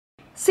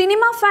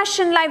Cinema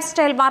Fashion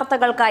Lifestyle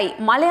വാർത്തകൾക്കായി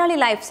Malayali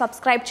life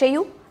subscribe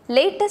ചെയ്യൂ.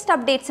 Latest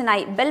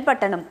അപ്ഡേറ്റ്സിനായി bell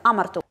ബട്ടണും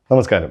അമർത്തൂ.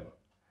 നമസ്കാരം.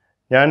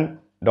 ഞാൻ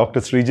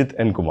doctor Sreejith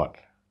N Kumar,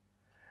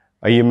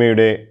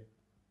 IMAയുടെ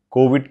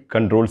Covid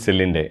control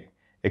സെല്ലിൻ്റെ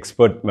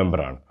എക്സ്പേർട്ട്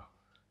മെമ്പറാണ്.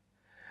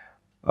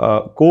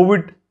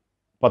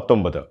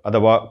 COVID-19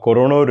 അഥവാ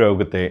കൊറോണ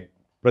രോഗത്തെ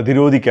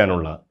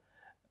പ്രതിരോധിക്കാനുള്ള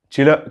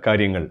ചില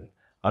കാര്യങ്ങൾ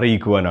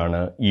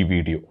അറിയിക്കുവാനാണ് ഈ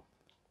വീഡിയോ.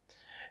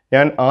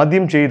 ഞാൻ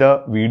ആദ്യം ചെയ്ത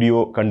വീഡിയോ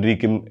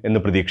കണ്ടിരിക്കും എന്ന്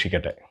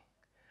പ്രതീക്ഷിക്കട്ടെ.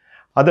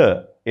 അത്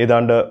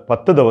ഏതാണ്ട്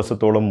 10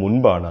 ദിവസത്തോളം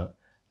മുൻപാണ്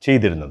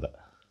ചെയ്തിരുന്നത്.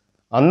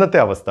 അന്നത്തെ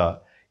അവസ്ഥ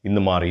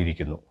ഇന്ന്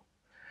മാറിയിരിക്കുന്നു.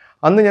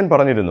 അന്ന് ഞാൻ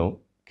പറഞ്ഞിരുന്നു,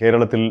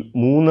 കേരളത്തിൽ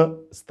 3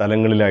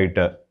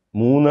 സ്ഥലങ്ങളിലായിട്ട്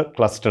 3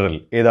 ക്ലസ്റ്ററിൽ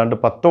ഏതാണ്ട്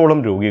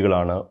 10ഓളം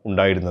രോഗികളാണ്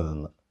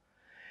ഉണ്ടായിരുന്നതെന്ന്.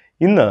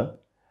 ഇന്ന്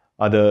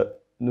അത്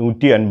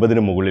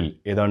 150-ന് മുകളിൽ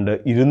ഏതാണ്ട്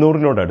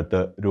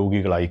 200-നോടടുത്ത്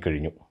രോഗികളായി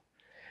കഴിഞ്ഞു.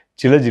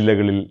 ചില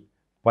ജില്ലകളിൽ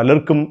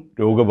പലർക്കും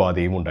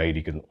രോഗബാധയും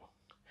ഉണ്ടായിരിക്കുന്നു.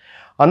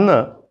 അന്ന്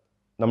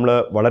നമ്മൾ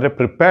വളരെ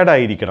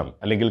പ്രിപ്പയർഡായിരിക്കണം,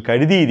 അല്ലെങ്കിൽ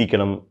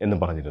കരുതിയിരിക്കണം എന്ന്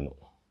പറഞ്ഞിരുന്നു.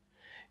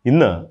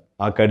 ഇന്ന്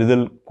ആ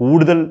കരുതൽ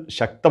കൂടുതൽ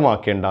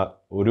ശക്തമാക്കേണ്ട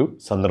ഒരു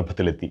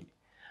സന്ദർഭത്തിലെത്തി.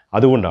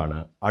 അതുകൊണ്ടാണ്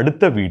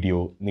അടുത്ത വീഡിയോ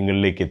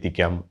നിങ്ങളിലേക്ക്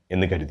എത്തിക്കാം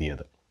എന്ന്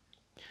കരുതിയത്.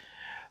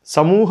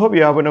 സമൂഹ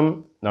വ്യാപനം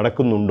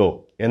നടക്കുന്നുണ്ടോ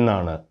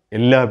എന്നാണ്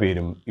എല്ലാ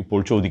പേരും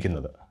ഇപ്പോൾ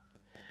ചോദിക്കുന്നത്.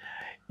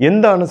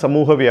 എന്താണ്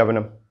സമൂഹ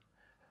വ്യാപനം?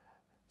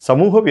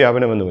 സമൂഹ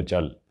വ്യാപനം എന്ന്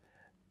വെച്ചാൽ,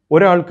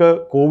 ഒരാൾക്ക്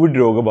കോവിഡ്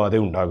രോഗബാധ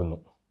ഉണ്ടാകുന്നു.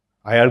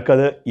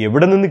 അയാൾക്കത്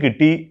എവിടെ നിന്ന്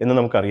കിട്ടി എന്ന്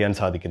നമുക്കറിയാൻ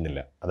സാധിക്കുന്നില്ല.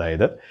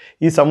 അതായത്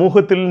ഈ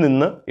സമൂഹത്തിൽ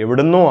നിന്ന്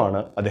എവിടെന്നോ ആണ്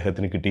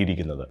അദ്ദേഹത്തിന്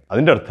കിട്ടിയിരിക്കുന്നത്.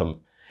 അതിൻ്റെ അർത്ഥം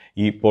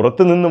ഈ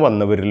പുറത്തു നിന്ന്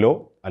വന്നവരിലോ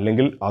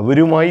അല്ലെങ്കിൽ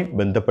അവരുമായി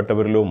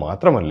ബന്ധപ്പെട്ടവരിലോ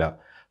മാത്രമല്ല,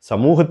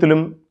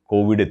 സമൂഹത്തിലും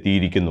കോവിഡ്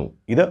എത്തിയിരിക്കുന്നു.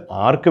 ഇത്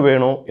ആർക്ക്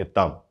വേണോ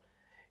എത്താം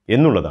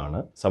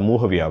എന്നുള്ളതാണ്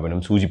സമൂഹ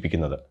വ്യാപനം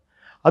സൂചിപ്പിക്കുന്നത്.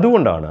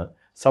 അതുകൊണ്ടാണ്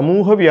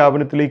സമൂഹ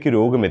വ്യാപനത്തിലേക്ക്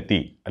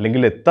രോഗമെത്തി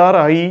അല്ലെങ്കിൽ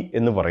എത്താറായി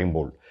എന്ന്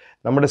പറയുമ്പോൾ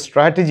നമ്മുടെ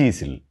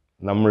സ്ട്രാറ്റജീസിൽ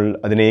നമ്മൾ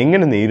അതിനെ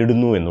എങ്ങനെ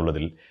നേരിടുന്നു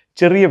എന്നുള്ളതിൽ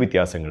ചെറിയ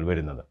വ്യത്യാസങ്ങൾ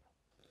വരുന്നത്.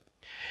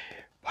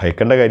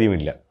 ഭയക്കേണ്ട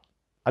കാര്യമില്ല.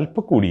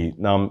 അല്പക്കൂടി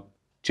നാം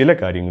ചില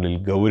കാര്യങ്ങളിൽ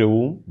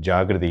ഗൗരവവും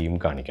ജാഗ്രതയും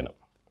കാണിക്കണം.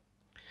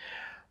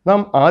 നാം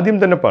ആദ്യം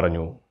തന്നെ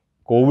പറഞ്ഞു,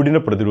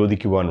 കോവിഡിനെ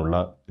പ്രതിരോധിക്കുവാനുള്ള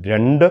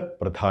 2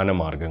 പ്രധാന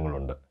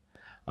മാർഗങ്ങളുണ്ട്.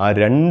 ആ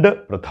 2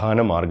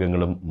 പ്രധാന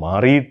മാർഗങ്ങളും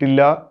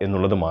മാറിയിട്ടില്ല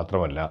എന്നുള്ളത്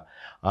മാത്രമല്ല,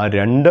 ആ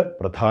 2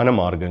 പ്രധാന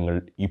മാർഗങ്ങൾ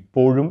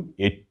ഇപ്പോഴും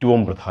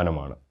ഏറ്റവും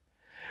പ്രധാനമാണ്.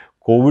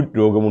 കോവിഡ്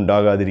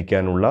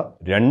രോഗമുണ്ടാകാതിരിക്കാനുള്ള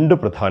 2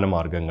 പ്രധാന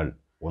മാർഗങ്ങൾ: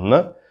 1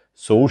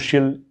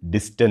 സോഷ്യൽ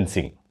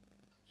ഡിസ്റ്റൻസിങ്,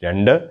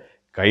 2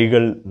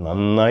 കൈകൾ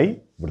നന്നായി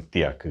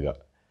വൃത്തിയാക്കുക.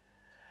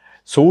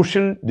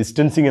 സോഷ്യൽ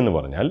ഡിസ്റ്റൻസിങ് എന്ന്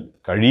പറഞ്ഞാൽ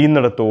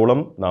കഴിയുന്നിടത്തോളം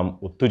നാം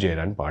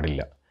ഒത്തുചേരാൻ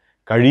പാടില്ല.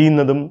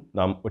 കഴിയുന്നതും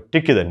നാം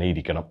ഒറ്റയ്ക്ക് തന്നെ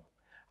ഇരിക്കണം.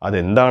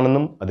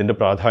 അതെന്താണെന്നും അതിൻ്റെ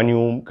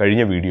പ്രാധാന്യവും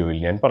കഴിഞ്ഞ വീഡിയോയിൽ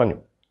ഞാൻ പറഞ്ഞു.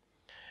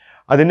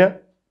 അതിന്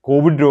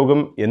കോവിഡ്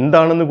രോഗം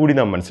എന്താണെന്ന് കൂടി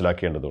നാം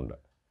മനസ്സിലാക്കേണ്ടതുണ്ട്.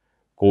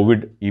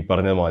 കോവിഡ് ഈ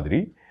പറഞ്ഞ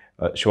മാതിരി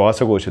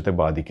ശ്വാസകോശത്തെ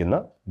ബാധിക്കുന്ന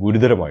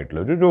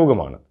ഗുരുതരമായിട്ടുള്ളൊരു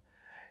രോഗമാണ്.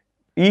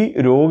 ഈ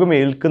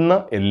രോഗമേൽക്കുന്ന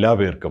എല്ലാ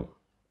പേർക്കും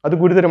അത്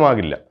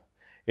ഗുരുതരമാകില്ല.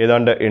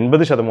 ഏതാണ്ട്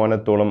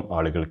 80%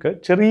 ആളുകൾക്ക്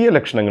ചെറിയ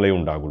ലക്ഷണങ്ങളേ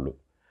ഉണ്ടാകുള്ളൂ.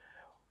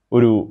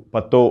 ഒരു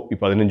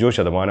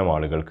 10-15%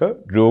 ആളുകൾക്ക്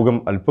രോഗം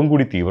അല്പം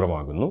കൂടി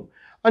തീവ്രമാകുന്നു.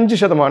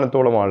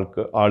 5%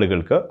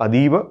 ആളുകൾക്ക്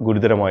അതീവ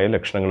ഗുരുതരമായ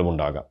ലക്ഷണങ്ങളും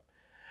ഉണ്ടാകാം.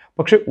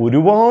 പക്ഷെ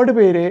ഒരുപാട്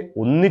പേരെ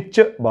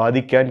ഒന്നിച്ച്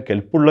ബാധിക്കാൻ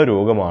കെൽപ്പുള്ള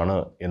രോഗമാണ്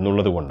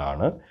എന്നുള്ളത്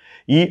കൊണ്ടാണ്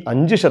ഈ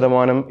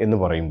 5% എന്ന്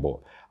പറയുമ്പോൾ,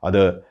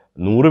 അത്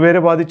 100 പേരെ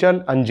ബാധിച്ചാൽ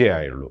 5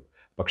 ആയുള്ളൂ.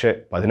 പക്ഷേ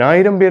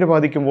 10,000 പേരെ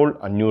ബാധിക്കുമ്പോൾ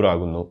 500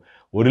 ആകുന്നു.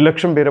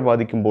 1,00,000 പേരെ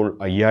ബാധിക്കുമ്പോൾ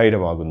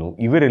 5,000 ആകുന്നു.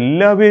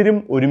 ഇവരെല്ലാവരും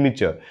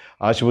ഒരുമിച്ച്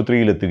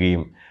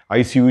ആശുപത്രിയിലെത്തുകയും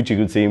ICU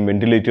ചികിത്സയും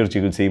വെന്റിലേറ്റർ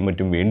ചികിത്സയും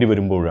മറ്റും വേണ്ടി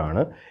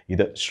വരുമ്പോഴാണ്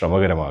ഇത്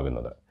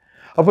ശ്രമകരമാകുന്നത്.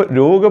 അപ്പോൾ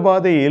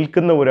രോഗബാധ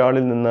ഏൽക്കുന്ന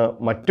ഒരാളിൽ നിന്ന്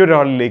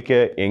മറ്റൊരാളിലേക്ക്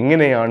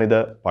എങ്ങനെയാണിത്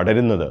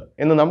പടരുന്നത്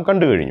എന്ന് നാം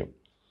കണ്ടു കഴിഞ്ഞു.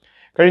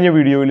 കഴിഞ്ഞ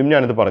വീഡിയോയിലും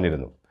ഞാനത്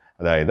പറഞ്ഞിരുന്നു.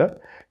 അതായത്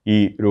ഈ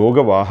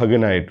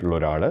രോഗവാഹകനായിട്ടുള്ള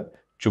ഒരാൾ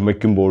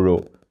ചുമയ്ക്കുമ്പോഴോ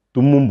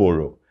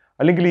തുമ്മുമ്പോഴോ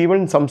അല്ലെങ്കിൽ ഈവൻ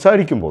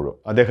സംസാരിക്കുമ്പോഴോ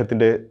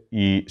അദ്ദേഹത്തിൻ്റെ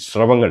ഈ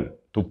സ്രവങ്ങൾ,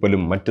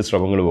 തുപ്പലും മറ്റ്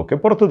സ്രവങ്ങളുമൊക്കെ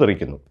പുറത്തു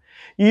തെറിക്കുന്നു.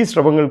 ഈ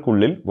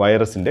സ്രവങ്ങൾക്കുള്ളിൽ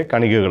വൈറസിൻ്റെ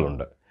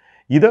കണികകളുണ്ട്.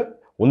 ഇത്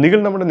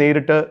ഒന്നുകിൽ നമ്മുടെ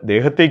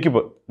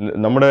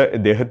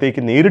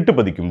ദേഹത്തേക്ക് നേരിട്ട്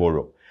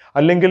പതിക്കുമ്പോഴോ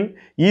അല്ലെങ്കിൽ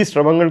ഈ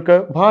സ്രവങ്ങൾക്ക്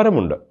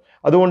ഭാരമുണ്ട്,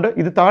 അതുകൊണ്ട്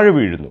ഇത് താഴെ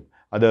വീഴുന്നു.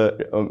 അത്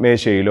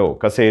മേശയിലോ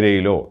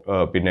കസേരയിലോ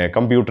പിന്നെ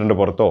കമ്പ്യൂട്ടറിൻ്റെ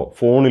പുറത്തോ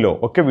ഫോണിലോ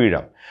ഒക്കെ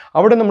വീഴാം.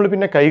 അവിടെ നമ്മൾ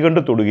പിന്നെ കൈകൊണ്ട്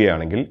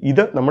തൊടുകയാണെങ്കിൽ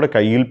ഇത് നമ്മുടെ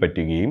കയ്യിൽ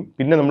പറ്റുകയും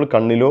പിന്നെ നമ്മൾ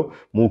കണ്ണിലോ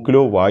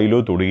മൂക്കിലോ വായിലോ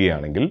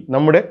തൊടുകയാണെങ്കിൽ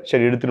നമ്മുടെ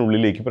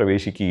ശരീരത്തിനുള്ളിലേക്ക്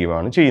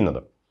പ്രവേശിക്കുകയുമാണ് ചെയ്യുന്നത്.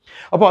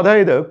 അപ്പോൾ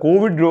അതായത്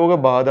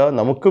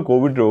നമുക്ക്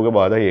കോവിഡ്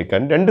രോഗബാധ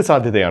ഏൽക്കാൻ 2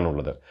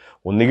 സാധ്യതയാണുള്ളത്.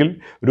 ഒന്നുകിൽ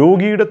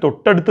രോഗിയുടെ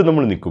തൊട്ടടുത്ത്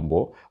നമ്മൾ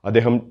നിൽക്കുമ്പോൾ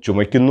അദ്ദേഹം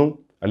ചുമയ്ക്കുന്നു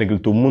അല്ലെങ്കിൽ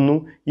തുമ്മുന്നു,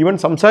 ഈവൻ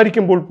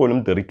സംസാരിക്കുമ്പോൾ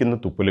പോലും തെറിക്കുന്ന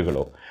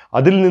തുപ്പലുകളോ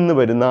അതിൽ നിന്ന്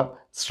വരുന്ന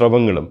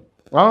സ്രവങ്ങളും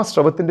ആ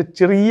സ്രവത്തിൻ്റെ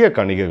ചെറിയ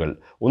കണികകൾ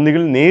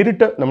ഒന്നുകിൽ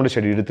നേരിട്ട് നമ്മുടെ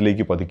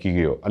ശരീരത്തിലേക്ക്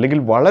പതിക്കുകയോ അല്ലെങ്കിൽ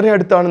വളരെ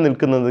അടുത്താണ്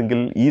നിൽക്കുന്നതെങ്കിൽ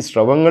ഈ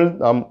സ്രവങ്ങൾ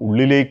നാം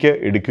ഉള്ളിലേക്ക്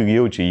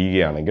എടുക്കുകയോ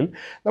ചെയ്യുകയാണെങ്കിൽ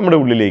നമ്മുടെ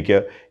ഉള്ളിലേക്ക്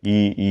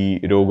ഈ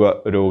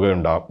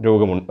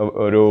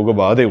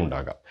രോഗബാധ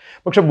ഉണ്ടാകാം.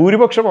 പക്ഷേ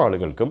ഭൂരിപക്ഷം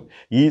ആളുകൾക്കും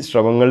ഈ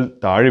സ്രവങ്ങൾ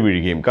താഴെ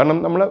വീഴുകയും, കാരണം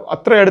നമ്മൾ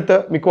അത്ര അടുത്ത്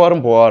മിക്കവാറും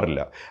പോകാറില്ല.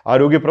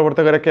 ആരോഗ്യ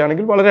പ്രവർത്തകരൊക്കെ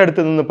ആണെങ്കിൽ വളരെ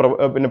അടുത്ത് നിന്ന്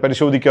പിന്നെ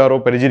പരിശോധിക്കാറോ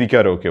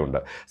പരിചരിക്കാറോ ഒക്കെ ഉണ്ട്.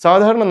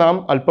 സാധാരണ നാം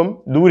അല്പം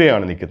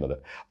ദൂരെയാണ് നിൽക്കുന്നത്.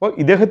 അപ്പോൾ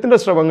ഇദ്ദേഹത്തിൻ്റെ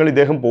സ്രവങ്ങൾ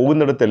ഇദ്ദേഹം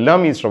പോകുന്നിടത്തെല്ലാം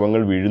ഈ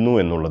സ്രവങ്ങൾ വീഴുന്നു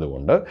എന്നുള്ളത്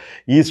കൊണ്ട്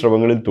ഈ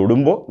സ്രവങ്ങളിൽ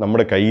തൊടുമ്പോൾ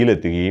നമ്മുടെ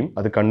കയ്യിലെത്തുകയും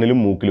അത് കണ്ണിലും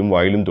മൂക്കിലും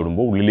വായിലും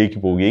തൊടുമ്പോൾ ഉള്ളിലേക്ക്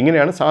പോവുകയും,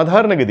 ഇങ്ങനെയാണ്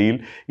സാധാരണഗതിയിൽ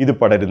ഇത്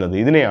പടരുന്നത്.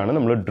 ഇതിനെയാണ്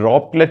നമ്മൾ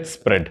ഡ്രോപ്ലെറ്റ്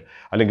സ്പ്രെഡ്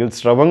അല്ലെങ്കിൽ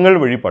സ്രവങ്ങൾ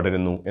വഴി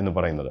പടരുന്നു എന്ന്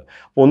പറയുന്നത്.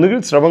 അപ്പോൾ ഒന്നുകിൽ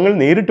സ്രവങ്ങൾ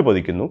നേരിട്ട്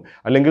പതിക്കുന്നു,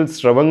 അല്ലെങ്കിൽ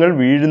സ്രവങ്ങൾ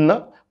വീഴുന്ന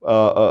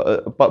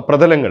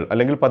പ്രതലങ്ങൾ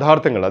അല്ലെങ്കിൽ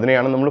പദാർത്ഥങ്ങൾ,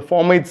 അതിനെയാണ് നമ്മൾ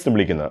ഫോമൈറ്റ്സ് എന്ന്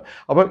വിളിക്കുന്നത്.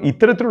 അപ്പോൾ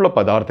ഇത്തരത്തിലുള്ള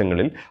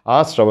പദാർത്ഥങ്ങളിൽ ആ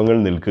സ്രവങ്ങൾ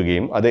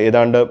നിൽക്കുകയും അത്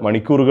ഏതാണ്ട്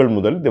മണിക്കൂറുകൾ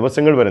മുതൽ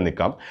ദിവസങ്ങൾ വരെ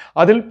നിൽക്കാം.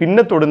 അതിൽ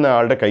പിന്നെ തൊടുന്ന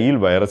ആളുടെ കയ്യിൽ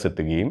വൈറസ്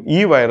എത്തുകയും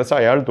ഈ വൈറസ്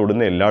അയാൾ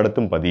തൊടുന്ന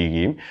എല്ലായിടത്തും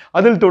പതിയുകയും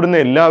അതിൽ തൊടുന്ന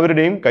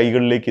എല്ലാവരുടെയും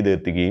കൈകളിലേക്ക് ഇത്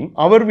എത്തുകയും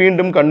അവർ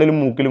വീണ്ടും കണ്ണിലും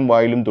മൂക്കിലും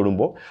വായിലും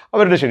തൊടുമ്പോൾ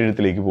അവരുടെ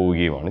ശരീരത്തിലേക്ക്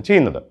പോവുകയുമാണ്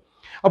ചെയ്യുന്നത്.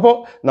 അപ്പോൾ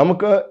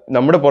നമുക്ക്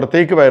നമ്മുടെ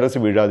പുറത്തേക്ക് വൈറസ്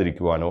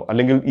വീഴാതിരിക്കുവാനോ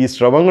അല്ലെങ്കിൽ ഈ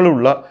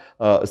സ്രവങ്ങളുള്ള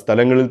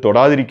സ്ഥലങ്ങളിൽ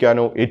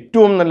തൊടാതിരിക്കാനോ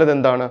ഏറ്റവും നല്ലത്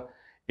എന്താണ്?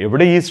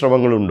 എവിടെ ഈ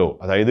സ്രവങ്ങളുണ്ടോ,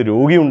 അതായത്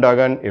രോഗി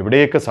ഉണ്ടാകാൻ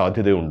എവിടെയൊക്കെ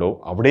സാധ്യതയുണ്ടോ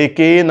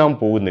അവിടേക്കേ നാം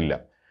പോകുന്നില്ല.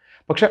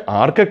 പക്ഷെ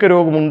ആർക്കൊക്കെ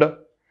രോഗമുണ്ട്?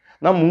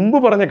 നാം മുമ്പ്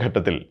പറഞ്ഞ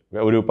ഘട്ടത്തിൽ,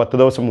 ഒരു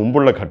 10 ദിവസം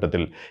മുമ്പുള്ള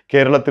ഘട്ടത്തിൽ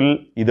കേരളത്തിൽ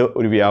ഇത്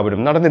ഒരു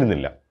വ്യാപനം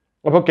നടന്നിരുന്നില്ല.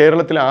 അപ്പോൾ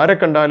കേരളത്തിൽ ആരെ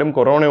കണ്ടാലും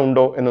കൊറോണ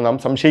ഉണ്ടോ എന്ന് നാം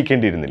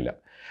സംശയിക്കേണ്ടിയിരുന്നില്ല.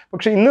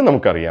 പക്ഷെ ഇന്ന്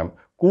നമുക്കറിയാം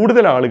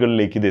കൂടുതൽ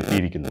ആളുകളിലേക്ക് ഇത്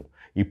എത്തിയിരിക്കുന്നു.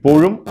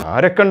 ഇപ്പോഴും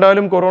ആരെ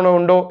കണ്ടാലും കൊറോണ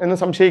ഉണ്ടോ എന്ന്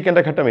സംശയിക്കേണ്ട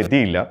ഘട്ടം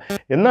എത്തിയില്ല.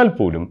 എന്നാൽ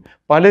പോലും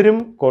പലരും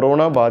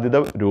കൊറോണ ബാധിത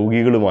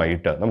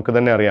രോഗികളുമായിട്ട്, നമുക്ക്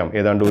തന്നെ അറിയാം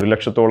ഏതാണ്ട് 1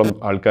 ലക്ഷത്തോളം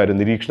ആൾക്കാർ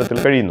നിരീക്ഷണത്തിൽ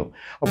കഴിയുന്നു.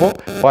 അപ്പോൾ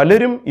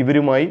പലരും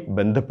ഇവരുമായി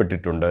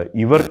ബന്ധപ്പെട്ടിട്ടുണ്ട്.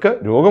 ഇവർക്ക്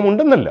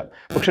രോഗമുണ്ടെന്നല്ല,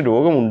 പക്ഷെ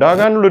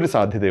രോഗമുണ്ടാകാനുള്ളൊരു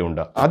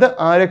സാധ്യതയുണ്ട്. അത്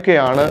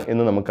ആരൊക്കെയാണ്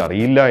എന്ന്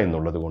നമുക്കറിയില്ല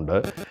എന്നുള്ളത് കൊണ്ട്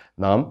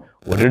നാം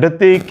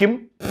ഒരിടത്തേക്കും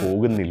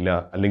പോകുന്നില്ല,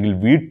 അല്ലെങ്കിൽ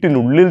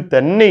വീട്ടിനുള്ളിൽ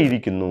തന്നെ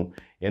ഇരിക്കുന്നു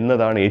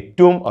എന്നതാണ്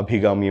ഏറ്റവും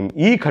അഭികാമ്യം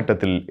ഈ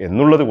ഘട്ടത്തിൽ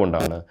എന്നുള്ളത്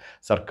കൊണ്ടാണ്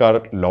സർക്കാർ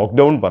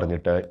ലോക്ക്ഡൗൺ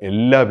പറഞ്ഞിട്ട്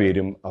എല്ലാ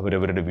പേരും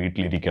അവരവരുടെ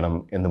വീട്ടിലിരിക്കണം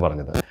എന്ന്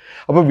പറഞ്ഞത്.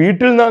 അപ്പോൾ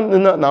വീട്ടിൽ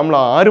നിന്ന് നമ്മൾ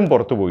ആരും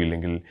പുറത്തു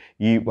പോയില്ലെങ്കിൽ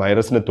ഈ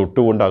വൈറസിനെ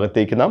തൊട്ടുകൊണ്ട്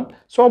അകത്തേക്ക് നാം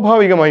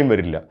സ്വാഭാവികമായും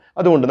വരില്ല.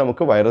 അതുകൊണ്ട്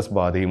നമുക്ക് വൈറസ്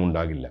ബാധയും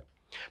ഉണ്ടാകില്ല.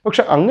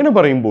 പക്ഷെ അങ്ങനെ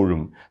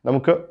പറയുമ്പോഴും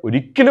നമുക്ക്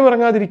ഒരിക്കലും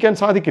ഇറങ്ങാതിരിക്കാൻ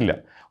സാധിക്കില്ല.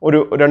 ഒരു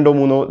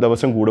 2-3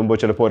 ദിവസം കൂടുമ്പോൾ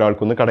ചിലപ്പോൾ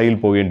ഒരാൾക്കൊന്ന് കടയിൽ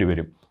പോകേണ്ടി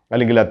വരും,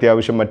 അല്ലെങ്കിൽ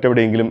അത്യാവശ്യം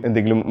മറ്റെവിടെയെങ്കിലും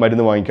എന്തെങ്കിലും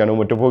മരുന്ന് വാങ്ങിക്കാനോ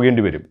മറ്റോ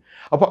പോകേണ്ടി വരും.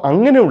 അപ്പോൾ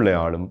അങ്ങനെയുള്ള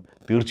ആളും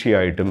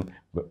തീർച്ചയായിട്ടും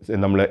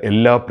നമ്മൾ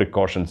എല്ലാ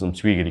പ്രിക്കോഷൻസും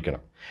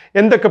സ്വീകരിക്കണം.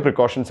 എന്തൊക്കെ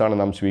പ്രിക്കോഷൻസാണ്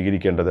നാം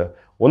സ്വീകരിക്കേണ്ടത്?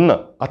 1,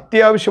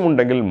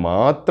 അത്യാവശ്യമുണ്ടെങ്കിൽ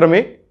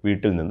മാത്രമേ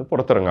വീട്ടിൽ നിന്ന്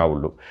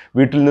പുറത്തിറങ്ങാവുള്ളൂ.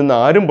 വീട്ടിൽ നിന്ന്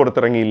ആരും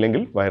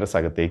പുറത്തിറങ്ങിയില്ലെങ്കിൽ വൈറസ്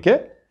അകത്തേക്ക്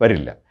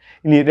വരില്ല.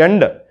 ഇനി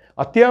 2,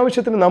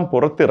 അത്യാവശ്യത്തിന് നാം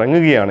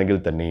പുറത്തിറങ്ങുകയാണെങ്കിൽ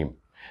തന്നെയും,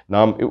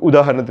 നാം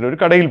ഉദാഹരണത്തിന് ഒരു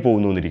കടയിൽ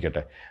പോകുന്നു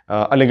എന്നിരിക്കട്ടെ,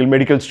 അല്ലെങ്കിൽ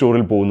മെഡിക്കൽ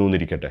സ്റ്റോറിൽ പോകുന്നു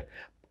എന്നിരിക്കട്ടെ,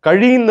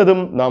 കഴിയുന്നതും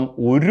നാം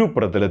ഒരു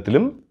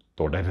പ്രതലത്തിലും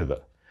തൊടരുത്.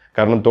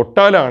 കാരണം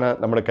തൊട്ടാലാണ്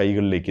നമ്മുടെ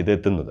കൈകളിലേക്ക് ഇത്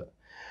എത്തുന്നത്.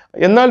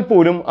 എന്നാൽ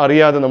പോലും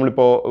അറിയാതെ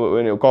നമ്മളിപ്പോൾ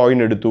കോയിൻ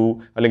എടുത്തു,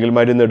 അല്ലെങ്കിൽ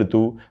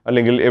മരുന്നെടുത്തു,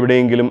 അല്ലെങ്കിൽ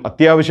എവിടെയെങ്കിലും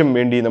അത്യാവശ്യം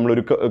വേണ്ടി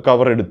നമ്മളൊരു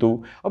കവർ എടുത്തു,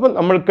 അപ്പം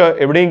നമ്മൾക്ക്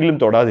എവിടെയെങ്കിലും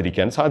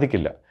തൊടാതിരിക്കാൻ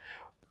സാധിക്കില്ല.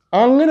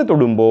 അങ്ങനെ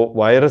തൊടുമ്പോൾ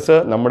വൈറസ്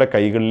നമ്മുടെ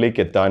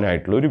കൈകളിലേക്ക്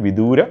എത്താനായിട്ടുള്ള ഒരു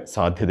വിദൂര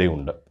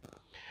സാധ്യതയുണ്ട്.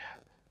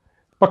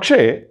 പക്ഷേ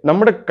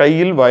നമ്മുടെ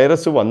കയ്യിൽ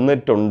വൈറസ്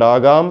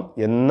വന്നിട്ടുണ്ടാകാം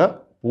എന്ന്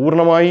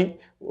പൂർണ്ണമായി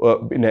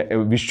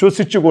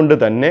വിശ്വസിച്ചുകൊണ്ട്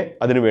തന്നെ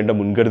അതിന് വേണ്ട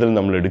മുൻകരുതൽ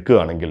നമ്മൾ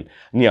എടുക്കുകയാണെങ്കിൽ,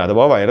 ഇനി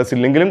അഥവാ വൈറസ്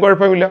ഇല്ലെങ്കിലും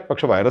കുഴപ്പമില്ല,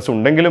 പക്ഷെ വൈറസ്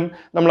ഉണ്ടെങ്കിലും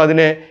നമ്മൾ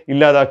അതിനെ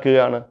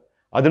ഇല്ലാതാക്കുകയാണ്.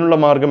 അതിനുള്ള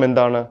മാർഗം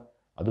എന്താണ്?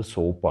 അത്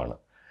സോപ്പാണ്.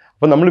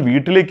 അപ്പോൾ നമ്മൾ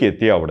വീട്ടിലേക്ക്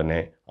എത്തിയ ഉടനെ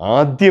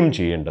ആദ്യം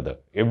ചെയ്യേണ്ടത്,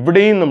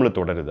 എവിടെയും നമ്മൾ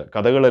തുടരുത്,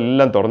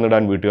 കഥകളെല്ലാം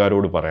തുറന്നിടാൻ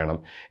വീട്ടുകാരോട് പറയണം.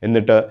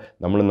 എന്നിട്ട്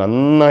നമ്മൾ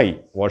നന്നായി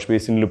വാഷ്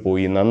ബേസിനിൽ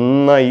പോയി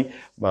നന്നായി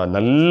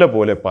നല്ല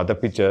പോലെ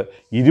പതപ്പിച്ച്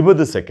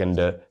 20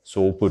 സെക്കൻഡ്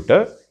സോപ്പിട്ട്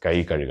കൈ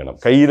കഴുകണം.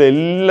 കയ്യിലെ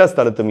എല്ലാ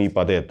സ്ഥലത്തും ഈ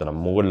പത എത്തണം,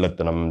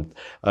 മുകളിലെത്തണം,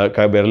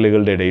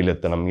 വിരലുകളുടെ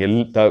ഇടയിലെത്തണം,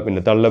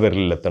 പിന്നെ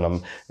തള്ളവിരലിലെത്തണം,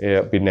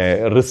 പിന്നെ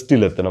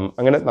റിസ്റ്റിലെത്തണം.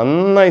 അങ്ങനെ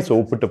നന്നായി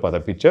സോപ്പിട്ട്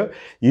പതപ്പിച്ച്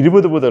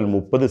 20 മുതൽ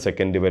 30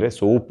 സെക്കൻഡ് വരെ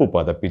സോപ്പ്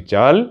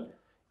പതപ്പിച്ചാൽ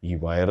ഈ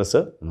വൈറസ്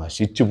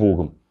നശിച്ചു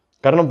പോകും.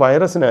 കാരണം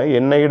വൈറസിന്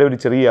എണ്ണയുടെ ഒരു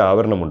ചെറിയ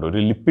ആവരണമുണ്ട്, ഒരു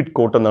ലിപ്പിഡ്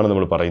കോട്ട് എന്നാണ്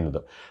നമ്മൾ പറയുന്നത്.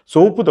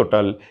 സോപ്പ്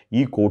തൊട്ടാൽ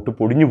ഈ കോട്ട്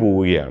പൊടിഞ്ഞു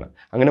പോവുകയാണ്,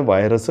 അങ്ങനെ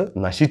വൈറസ്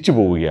നശിച്ചു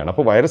പോവുകയാണ്.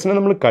 അപ്പോൾ വൈറസിനെ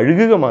നമ്മൾ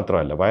കഴുകുക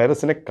മാത്രമല്ല,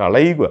 വൈറസിനെ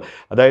കളയുക,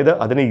 അതായത്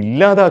അതിനെ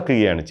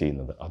ഇല്ലാതാക്കുകയാണ്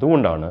ചെയ്യുന്നത്.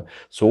 അതുകൊണ്ടാണ്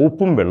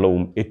സോപ്പും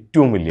വെള്ളവും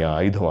ഏറ്റവും വലിയ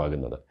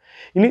ആയുധമാകുന്നത്.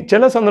 ഇനി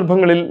ചില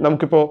സന്ദർഭങ്ങളിൽ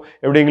നമുക്കിപ്പോൾ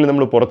എവിടെയെങ്കിലും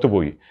നമ്മൾ പുറത്തു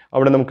പോയി,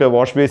 അവിടെ നമുക്ക്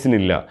വാഷ് ബേസിൻ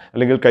ഇല്ല,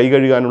 അല്ലെങ്കിൽ കൈ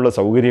കഴുകാനുള്ള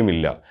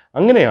സൗകര്യമില്ല,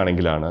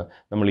 അങ്ങനെയാണെങ്കിലാണ്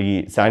നമ്മൾ ഈ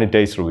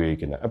സാനിറ്റൈസർ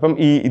ഉപയോഗിക്കുന്നത്. അപ്പം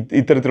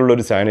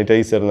ഇത്തരത്തിലുള്ളൊരു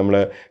സാനിറ്റൈസർ നമ്മൾ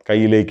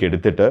കയ്യിലേക്ക്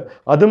എടുത്തിട്ട്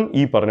അതും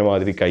ഈ പറഞ്ഞ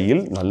മാതിരി കയ്യിൽ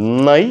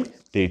നന്നായി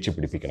തേച്ച്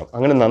പിടിപ്പിക്കണം.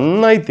 അങ്ങനെ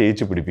നന്നായി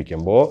തേച്ച്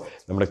പിടിപ്പിക്കുമ്പോൾ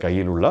നമ്മുടെ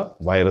കയ്യിലുള്ള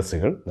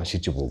വൈറസുകൾ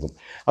നശിച്ചു പോകും.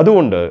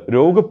 അതുകൊണ്ട്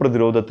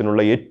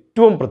രോഗപ്രതിരോധത്തിനുള്ള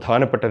ഏറ്റവും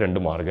പ്രധാനപ്പെട്ട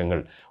 2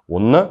 മാർഗങ്ങൾ,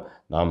 1,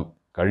 നാം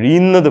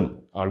കഴിയുന്നതും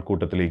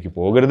ആൾക്കൂട്ടത്തിലേക്ക്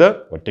പോകരുത്,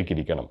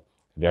 ഒറ്റയ്ക്കിരിക്കണം.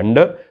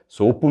 2,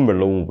 സോപ്പും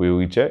വെള്ളവും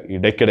ഉപയോഗിച്ച്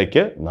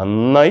ഇടയ്ക്കിടയ്ക്ക്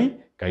നന്നായി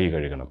കൈ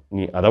കഴുകണം.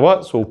 ഇനി അഥവാ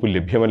സോപ്പ്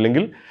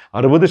ലഭ്യമല്ലെങ്കിൽ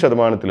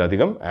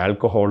 60%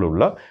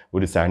 ആൽക്കഹോളുള്ള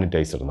ഒരു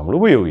സാനിറ്റൈസർ നമ്മൾ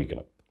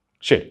ഉപയോഗിക്കണം.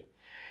 ശരി,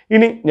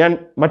 ഇനി ഞാൻ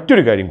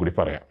മറ്റൊരു കാര്യം കൂടി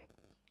പറയാം.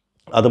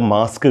 അത്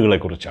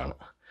മാസ്കുകളെക്കുറിച്ചാണ്.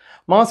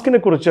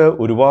 മാസ്കിനെക്കുറിച്ച്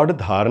ഒരുപാട്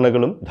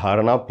ധാരണകളും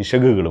ധാരണാ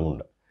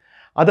പിശകുകളുമുണ്ട്.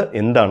 അത്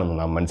എന്താണെന്ന്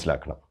നാം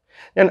മനസ്സിലാക്കണം.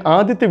 ഞാൻ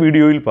ആദ്യത്തെ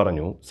വീഡിയോയിൽ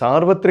പറഞ്ഞു,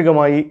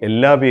 സാർവത്രികമായി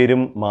എല്ലാ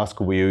പേരും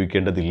മാസ്ക്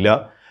ഉപയോഗിക്കേണ്ടതില്ല.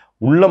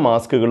 ഉള്ള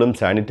മാസ്കുകളും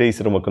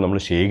സാനിറ്റൈസറും ഒക്കെ നമ്മൾ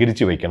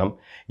ശേഖരിച്ച് വയ്ക്കണം.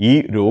 ഈ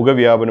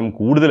രോഗവ്യാപനം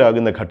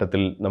കൂടുതലാകുന്ന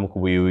ഘട്ടത്തിൽ നമുക്ക്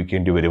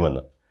ഉപയോഗിക്കേണ്ടി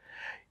വരുമെന്ന്.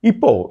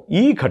 ഇപ്പോൾ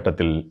ഈ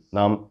ഘട്ടത്തിൽ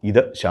നാം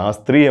ഇത്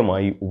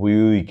ശാസ്ത്രീയമായി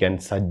ഉപയോഗിക്കാൻ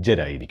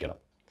സജ്ജരായിരിക്കണം.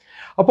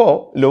 അപ്പോൾ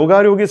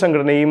ലോകാരോഗ്യ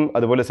സംഘടനയും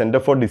അതുപോലെ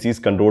സെൻറ്റർ ഫോർ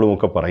ഡിസീസ് കൺട്രോളും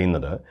ഒക്കെ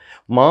പറയുന്നത്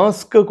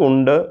മാസ്ക്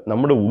കൊണ്ട്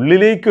നമ്മുടെ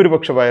ഉള്ളിലേക്ക് ഒരു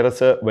പക്ഷേ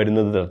വൈറസ്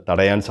വരുന്നത്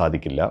തടയാൻ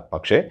സാധിക്കില്ല.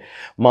 പക്ഷേ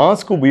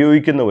മാസ്ക്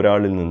ഉപയോഗിക്കുന്ന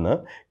ഒരാളിൽ നിന്ന്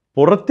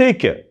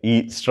പുറത്തേക്ക് ഈ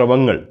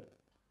സ്രവങ്ങൾ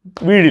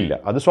വീഴില്ല.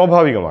 അത്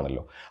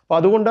സ്വാഭാവികമാണല്ലോ. അപ്പോൾ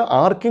അതുകൊണ്ട്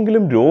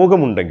ആർക്കെങ്കിലും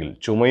രോഗമുണ്ടെങ്കിൽ,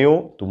 ചുമയോ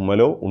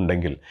തുമ്മലോ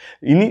ഉണ്ടെങ്കിൽ,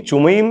 ഇനി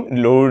ചുമയും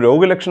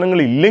രോഗലക്ഷണങ്ങൾ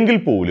ഇല്ലെങ്കിൽ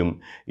പോലും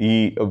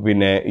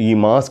ഈ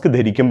മാസ്ക്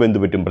ധരിക്കുമ്പോൾ എന്ത്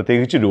പറ്റും?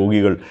 പ്രത്യേകിച്ച്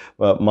രോഗികൾ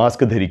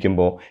മാസ്ക്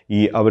ധരിക്കുമ്പോൾ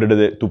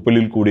അവരുടെ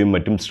തുപ്പലിൽ കൂടിയും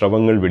മറ്റും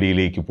സ്രവങ്ങൾ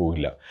വെളിയിലേക്ക്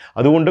പോകില്ല.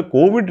 അതുകൊണ്ട്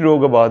കോവിഡ്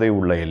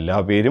രോഗബാധയുള്ള എല്ലാ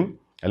പേരും,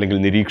 അല്ലെങ്കിൽ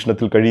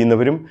നിരീക്ഷണത്തിൽ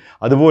കഴിയുന്നവരും,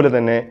 അതുപോലെ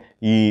തന്നെ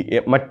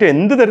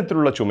മറ്റെന്ത്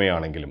തരത്തിലുള്ള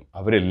ചുമയാണെങ്കിലും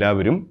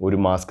അവരെല്ലാവരും ഒരു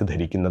മാസ്ക്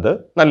ധരിക്കുന്നത്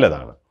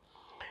നല്ലതാണ്.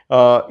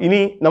 ഇനി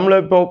നമ്മൾ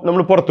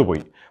പുറത്തു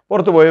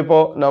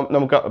പോയപ്പോൾ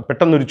നമുക്ക്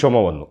പെട്ടെന്നൊരു ചുമ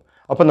വന്നു.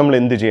 അപ്പോൾ നമ്മൾ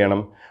എന്ത്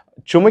ചെയ്യണം?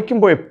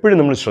 ചുമയ്ക്കുമ്പോൾ എപ്പോഴും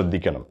നമ്മൾ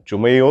ശ്രദ്ധിക്കണം.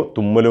 ചുമയോ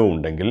തുമ്മലോ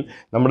ഉണ്ടെങ്കിൽ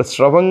നമ്മുടെ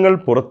സ്രവങ്ങൾ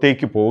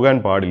പുറത്തേക്ക് പോകാൻ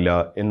പാടില്ല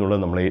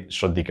എന്നുള്ളത് നമ്മൾ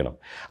ശ്രദ്ധിക്കണം.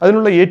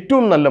 അതിനുള്ള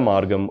ഏറ്റവും നല്ല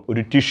മാർഗം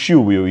ഒരു ടിഷ്യൂ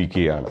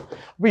ഉപയോഗിക്കുകയാണ്.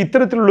 അപ്പോൾ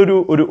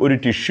ഇത്തരത്തിലുള്ളൊരു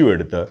ടിഷ്യൂ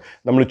എടുത്ത്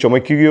നമ്മൾ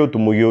ചുമയ്ക്കുകയോ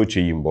തുമ്മുകയോ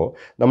ചെയ്യുമ്പോൾ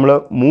നമ്മൾ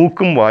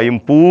മൂക്കും വായും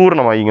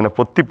പൂർണ്ണമായി ഇങ്ങനെ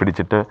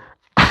പൊത്തിപ്പിടിച്ചിട്ട്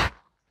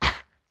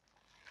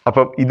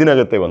അപ്പം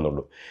ഇതിനകത്തേ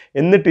വന്നുള്ളൂ.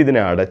 എന്നിട്ട്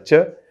ഇതിനെ അടച്ച്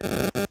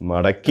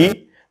മടക്കി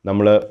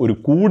നമ്മൾ ഒരു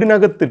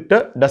കൂടിനകത്തിട്ട്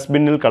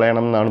ഡസ്റ്റ്ബിന്നിൽ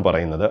കളയണം എന്നാണ്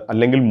പറയുന്നത്.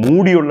 അല്ലെങ്കിൽ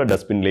മൂടിയുള്ള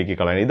ഡസ്റ്റ്ബിന്നിലേക്ക്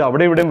കളയണം. ഇത്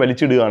അവിടെ ഇവിടെയും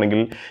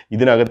വലിച്ചിടുകയാണെങ്കിൽ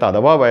ഇതിനകത്ത്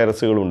അഥവാ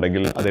വൈറസുകൾ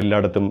ഉണ്ടെങ്കിൽ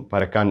അതെല്ലായിടത്തും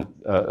പരക്കാൻ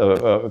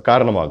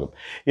കാരണമാകും.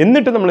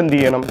 എന്നിട്ട് നമ്മൾ എന്ത്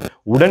ചെയ്യണം?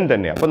 ഉടൻ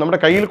തന്നെ, അപ്പോൾ നമ്മുടെ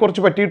കയ്യിൽ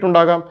കുറച്ച്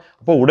പറ്റിയിട്ടുണ്ടാകാം,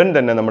 അപ്പോൾ ഉടൻ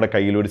തന്നെ നമ്മുടെ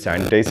കയ്യിൽ ഒരു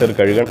സാനിറ്റൈസർ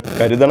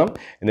കരുതണം.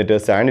 എന്നിട്ട്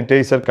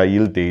സാനിറ്റൈസർ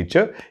കയ്യിൽ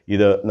തേച്ച്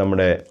ഇത്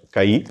നമ്മുടെ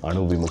കൈ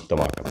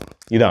അണുവിമുക്തമാക്കണം.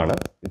 ഇതാണ്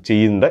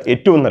ചെയ്യുന്ന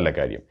ഏറ്റവും നല്ല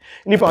കാര്യം.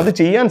 ഇനിയിപ്പോൾ അത്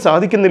ചെയ്യാൻ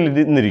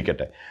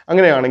സാധിക്കുന്നിരിക്കട്ടെ,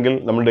 അങ്ങനെയാണെങ്കിൽ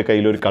നമ്മുടെ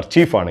കയ്യിലൊരു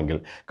കർച്ചീഫാണെങ്കിൽ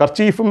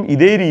കർച്ചീഫും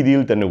ഇതേ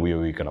രീതിയിൽ തന്നെ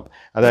ഉപയോഗിക്കണം.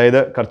 അതായത്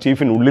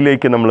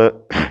കർച്ചീഫിനുള്ളിലേക്ക് നമ്മൾ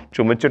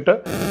ചുമച്ചിട്ട്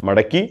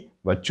മടക്കി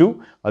വച്ചു,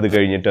 അത്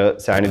കഴിഞ്ഞിട്ട്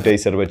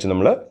സാനിറ്റൈസർ വെച്ച്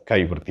നമ്മൾ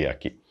കൈ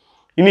വൃത്തിയാക്കി.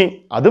 ഇനി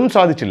അതും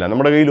സാധിച്ചില്ല,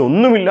 നമ്മുടെ കയ്യിൽ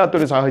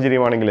ഒന്നുമില്ലാത്തൊരു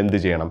സാഹചര്യമാണെങ്കിൽ എന്ത്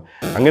ചെയ്യണം?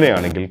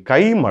 അങ്ങനെയാണെങ്കിൽ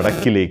കൈ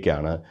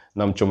മടക്കിലേക്കാണ്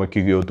നാം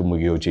ചുമയ്ക്കുകയോ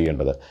തുമ്മുകയോ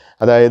ചെയ്യേണ്ടത്.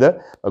 അതായത്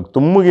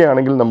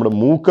തുമ്മുകയാണെങ്കിൽ നമ്മുടെ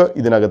മൂക്ക്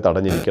ഇതിനകത്ത്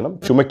അടഞ്ഞിരിക്കണം,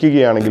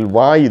 ചുമയ്ക്കുകയാണെങ്കിൽ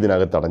വായ്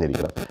ഇതിനകത്ത്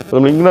അടഞ്ഞിരിക്കണം. അപ്പോൾ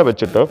നമ്മൾ ഇങ്ങനെ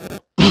വെച്ചിട്ട്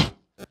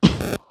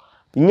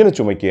ഇങ്ങനെ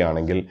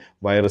ചുമയ്ക്കുകയാണെങ്കിൽ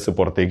വൈറസ്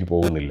പുറത്തേക്ക്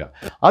പോകുന്നില്ല.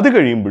 അത്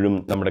കഴിയുമ്പോഴും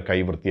നമ്മുടെ കൈ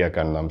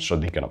വൃത്തിയാക്കാൻ നാം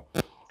ശ്രദ്ധിക്കണം.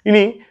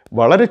 ഇനി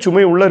വളരെ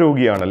ചുമയുള്ള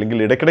രോഗിയാണ്, അല്ലെങ്കിൽ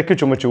ഇടയ്ക്കിടയ്ക്ക്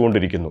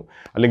ചുമച്ചുകൊണ്ടിരിക്കുന്നു,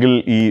 അല്ലെങ്കിൽ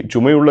ഈ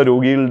ചുമയുള്ള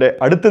രോഗികളുടെ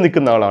അടുത്ത്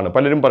നിൽക്കുന്ന ആളാണ്.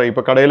 പലരും പറയും,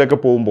 ഇപ്പോൾ കടയിലൊക്കെ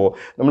പോകുമ്പോൾ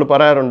നമ്മൾ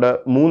പറയാറുണ്ട്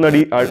 3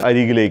 അടി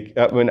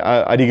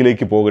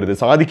അരികിലേക്ക് പോകരുത്,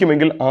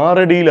 സാധിക്കുമെങ്കിൽ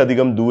 6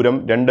 അടിയിലധികം ദൂരം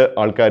 2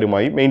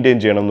 ആൾക്കാരുമായി മെയിൻറ്റെയിൻ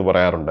ചെയ്യണം എന്ന്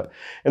പറയാറുണ്ട്.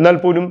 എന്നാൽ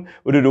പോലും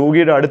ഒരു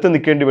രോഗിയുടെ അടുത്ത്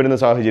നിൽക്കേണ്ടി വരുന്ന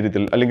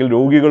സാഹചര്യത്തിൽ, അല്ലെങ്കിൽ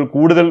രോഗികൾ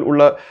കൂടുതൽ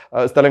ഉള്ള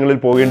സ്ഥലങ്ങളിൽ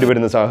പോകേണ്ടി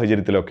വരുന്ന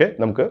സാഹചര്യത്തിലൊക്കെ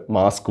നമുക്ക്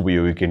മാസ്ക്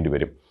ഉപയോഗിക്കേണ്ടി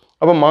വരും.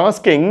 അപ്പോൾ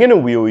മാസ്ക് എങ്ങനെ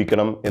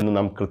ഉപയോഗിക്കണം എന്ന്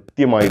നാം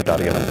കൃത്യമായിട്ട്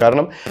അറിയണം.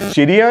 കാരണം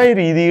ശരിയായ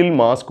രീതിയിൽ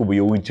മാസ്ക്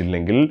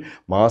ഉപയോഗിച്ചില്ലെങ്കിൽ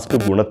മാസ്ക്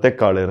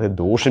ഗുണത്തെക്കാളേറെ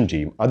ദോഷം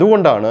ചെയ്യും.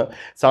 അതുകൊണ്ടാണ്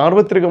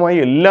സാർവത്രികമായി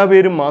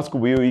എല്ലാവരും മാസ്ക്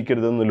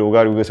ഉപയോഗിക്കരുതെന്ന്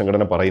ലോകാരോഗ്യ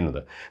സംഘടന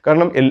പറയുന്നത്.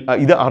 കാരണം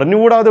ഇത്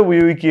അറിഞ്ഞുകൂടാതെ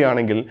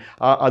ഉപയോഗിക്കുകയാണെങ്കിൽ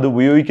അത്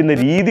ഉപയോഗിക്കുന്ന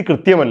രീതി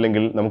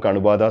കൃത്യമല്ലെങ്കിൽ നമുക്ക്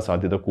അണുബാധ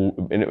സാധ്യത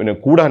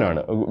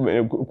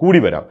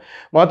കൂടി വരാം.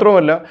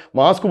 മാത്രമല്ല,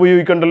 മാസ്ക്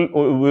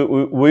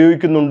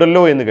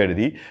ഉപയോഗിക്കുന്നുണ്ടല്ലോ എന്ന്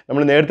കരുതി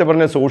നമ്മൾ നേരത്തെ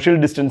പറഞ്ഞ സോഷ്യൽ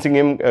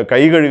ഡിസ്റ്റൻസിങ്ങും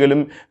കൈ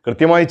കഴുകലും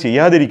കൃത്യമായി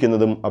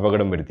ചെയ്യാതിരിക്കുന്നതും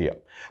അപകടം വരുത്തിയ.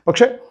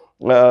 പക്ഷേ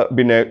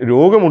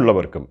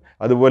രോഗമുള്ളവർക്കും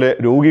അതുപോലെ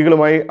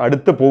രോഗികളുമായി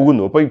അടുത്ത്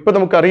പോകുന്നു. അപ്പോൾ ഇപ്പോൾ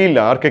നമുക്കറിയില്ല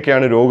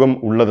ആർക്കൊക്കെയാണ് രോഗം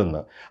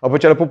ഉള്ളതെന്ന്. അപ്പോൾ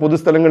ചിലപ്പോൾ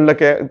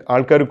പൊതുസ്ഥലങ്ങളിലൊക്കെ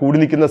ആൾക്കാർ കൂടി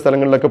നിൽക്കുന്ന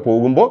സ്ഥലങ്ങളിലൊക്കെ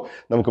പോകുമ്പോൾ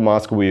നമുക്ക്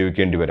മാസ്ക്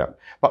ഉപയോഗിക്കേണ്ടി വരാം.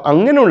 അപ്പോൾ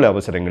അങ്ങനെയുള്ള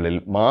അവസരങ്ങളിൽ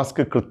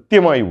മാസ്ക്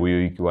കൃത്യമായി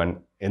ഉപയോഗിക്കുവാൻ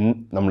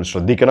നമ്മൾ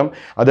ശ്രദ്ധിക്കണം.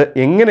 അത്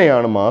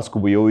എങ്ങനെയാണ് മാസ്ക്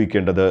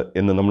ഉപയോഗിക്കേണ്ടത്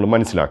എന്ന് നമ്മൾ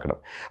മനസ്സിലാക്കണം.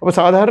 അപ്പോൾ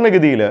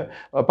സാധാരണഗതിയിൽ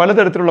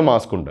പലതരത്തിലുള്ള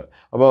മാസ്ക് ഉണ്ട്.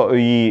 അപ്പോൾ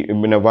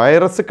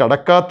വൈറസ്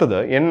കടക്കാത്തത്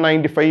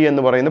N95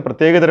 എന്ന് പറയുന്ന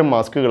പ്രത്യേകതരം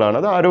മാസ്കുകളാണ്.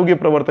 അത് ആരോഗ്യ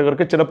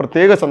പ്രവർത്തകർക്ക് ചില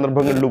പ്രത്യേക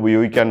സന്ദർഭങ്ങളിൽ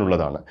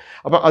ഉപയോഗിക്കാനുള്ളതാണ്.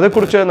 അപ്പോൾ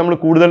അതേക്കുറിച്ച് നമ്മൾ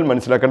കൂടുതൽ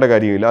മനസ്സിലാക്കേണ്ട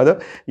കാര്യമില്ല. അത്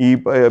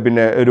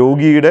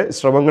രോഗിയുടെ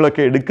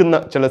സ്രവങ്ങളൊക്കെ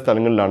എടുക്കുന്ന ചില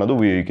സ്ഥലങ്ങളിലാണ് അത്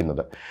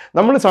ഉപയോഗിക്കുന്നത്.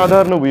 നമ്മൾ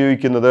സാധാരണ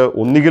ഉപയോഗിക്കുന്നത്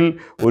ഒന്നുകിൽ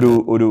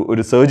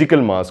ഒരു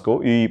സർജിക്കൽ മാസ്കോ,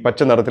 ഈ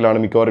പച്ച നിറത്തിലാണ്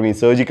മിക്കവാറും ഈ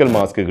സർജിക്കൽ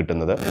മാസ്ക്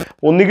കിട്ടുന്നത്,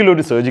 ഒന്നുകിൽ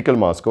ഒരു സർജിക്കൽ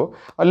മാസ്കോ,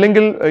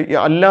 അല്ലെങ്കിൽ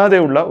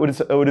അല്ലാതെയുള്ള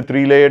ഒരു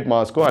 3 ലെയേർഡ്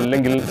മാസ്കോ,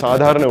 അല്ലെങ്കിൽ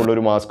സാധാരണയുള്ള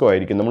ഒരു മാസ്കോ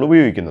ആയിരിക്കും നമ്മൾ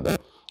ഉപയോഗിക്കുന്നത്.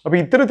 അപ്പോൾ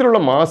ഇത്തരത്തിലുള്ള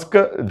മാസ്ക്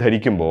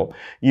ധരിക്കുമ്പോൾ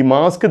ഈ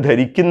മാസ്ക്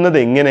ധരിക്കുന്നത്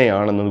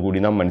എങ്ങനെയാണെന്നത് കൂടി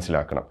നാം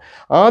മനസ്സിലാക്കണം.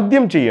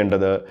 ആദ്യം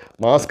ചെയ്യേണ്ടത്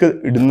മാസ്ക്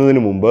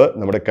ഇടുന്നതിന് മുമ്പ്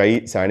നമ്മുടെ കൈ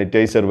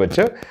സാനിറ്റൈസർ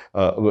വെച്ച്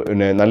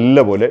പിന്നെ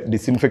നല്ലപോലെ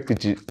ഡിസിൻഫെക്റ്റ്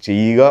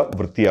ചെയ്യുക,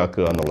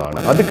 വൃത്തിയാക്കുക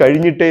എന്നുള്ളതാണ്. അത്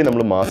കഴിഞ്ഞിട്ടേ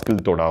നമ്മൾ മാസ്കിൽ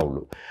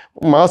തൊടാവുള്ളൂ.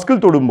 മാസ്കിൽ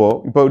തൊടുമ്പോൾ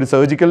ഇപ്പോൾ ഒരു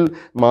സർജിക്കൽ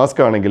മാസ്ക്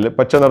ആണെങ്കിൽ,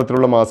 പച്ച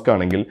നിറത്തിലുള്ള മാസ്ക്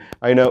ആണെങ്കിൽ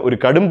അതിന് ഒരു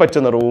കടും പച്ച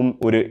നിറവും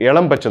ഒരു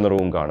ഇളം പച്ച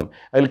നിറവും കാണും.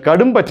 അതിൽ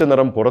കടും പച്ച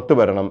നിറം പുറത്ത്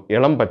വരണം,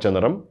 ഇളം പച്ച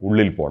നിറം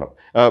ഉള്ളിൽ പോകണം,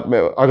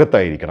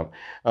 അകത്തായിരിക്കണം,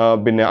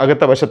 പിന്നെ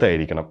അകത്ത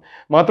വശത്തായിരിക്കണം.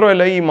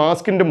 മാത്രമല്ല ഈ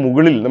മാസ്കിൻ്റെ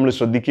മുകളിൽ നമ്മൾ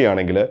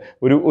ശ്രദ്ധിക്കുകയാണെങ്കിൽ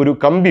ഒരു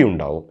കമ്പി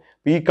ഉണ്ടാവും.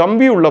 ഈ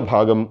കമ്പിയുള്ള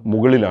ഭാഗം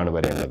മുകളിലാണ്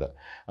വരേണ്ടത്.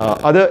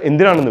 അത്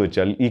എന്തിനാണെന്ന്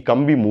വെച്ചാൽ ഈ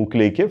കമ്പി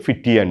മൂക്കിലേക്ക്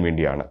ഫിറ്റ് ചെയ്യാൻ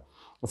വേണ്ടിയാണ്.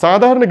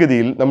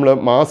 സാധാരണഗതിയിൽ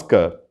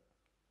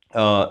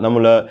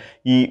നമ്മൾ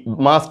ഈ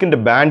മാസ്കിൻ്റെ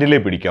ബാൻഡിലേ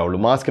പിടിക്കാവുള്ളൂ,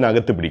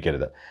 മാസ്കിനകത്ത്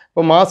പിടിക്കരുത്.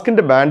 അപ്പോൾ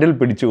മാസ്കിൻ്റെ ബാൻഡിൽ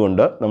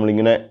പിടിച്ചുകൊണ്ട്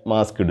നമ്മളിങ്ങനെ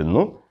മാസ്ക്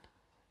ഇടുന്നു,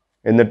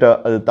 എന്നിട്ട്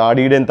അത്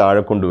താടിയുടെയും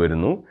താഴെ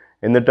കൊണ്ടുവരുന്നു.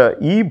 എന്നിട്ട്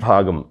ഈ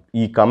ഭാഗം,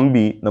 ഈ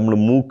കമ്പി നമ്മൾ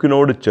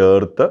മൂക്കിനോട്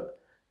ചേർത്ത്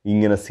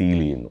ഇങ്ങനെ സീൽ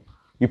ചെയ്യുന്നു.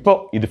 ഇപ്പോൾ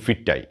ഇത്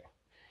ഫിറ്റായി.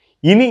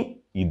 ഇനി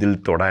ഇതിൽ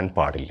തൊടാൻ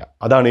പാടില്ല.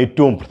 അതാണ്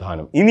ഏറ്റവും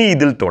പ്രധാനം. ഇനി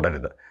ഇതിൽ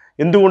തൊടരുത്.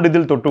 എന്തുകൊണ്ട്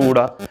ഇതിൽ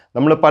തൊട്ടുകൂടാ?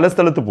 നമ്മൾ പല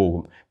സ്ഥലത്ത്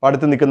പോകും,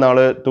 അടുത്ത് നിൽക്കുന്ന ആൾ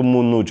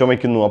തുമ്മുന്നു,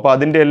 ചുമയ്ക്കുന്നു. അപ്പോൾ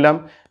അതിൻ്റെ എല്ലാം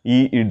ഈ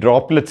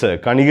ഡ്രോപ്ലെറ്റ്സ്,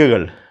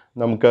 കണികകൾ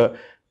നമുക്ക്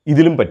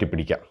ഇതിലും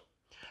പറ്റിപ്പിടിക്കാം.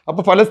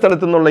 അപ്പോൾ പല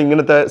സ്ഥലത്തു നിന്നുള്ള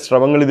ഇങ്ങനത്തെ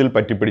സ്രവങ്ങൾ ഇതിൽ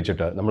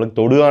പറ്റിപ്പിടിച്ചിട്ട് നമ്മൾ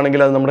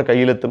തൊടുകയാണെങ്കിൽ അത് നമ്മുടെ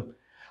കയ്യിലെത്തും.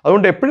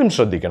 അതുകൊണ്ട് എപ്പോഴും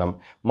ശ്രദ്ധിക്കണം,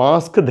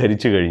 മാസ്ക്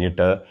ധരിച്ചു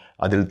കഴിഞ്ഞിട്ട്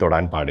അതിൽ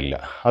തൊടാൻ പാടില്ല.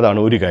 അതാണ്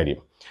ഒരു കാര്യം.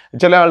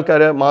 ചില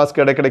ആൾക്കാർ മാസ്ക്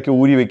ഇടയ്ക്കിടയ്ക്ക്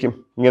ഊരി വയ്ക്കും,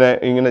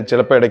 ഇങ്ങനെ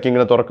ചിലപ്പോൾ ഇടയ്ക്ക്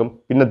ഇങ്ങനെ തുറക്കും,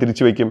 പിന്നെ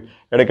തിരിച്ചു വയ്ക്കും,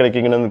 ഇടയ്ക്കിടയ്ക്ക്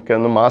ഇങ്ങനെ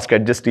നിൽക്കുന്ന മാസ്ക്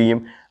അഡ്ജസ്റ്റ് ചെയ്യും.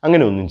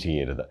 അങ്ങനെ ഒന്നും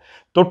ചെയ്യരുത്.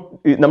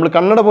 നമ്മൾ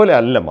കണ്ണട പോലെ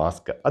അല്ല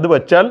മാസ്ക്, അത്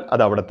വച്ചാൽ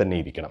അത് അവിടെ തന്നെ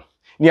ഇരിക്കണം.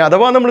 ഇനി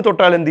അഥവാ നമ്മൾ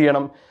തൊട്ടാൽ എന്ത്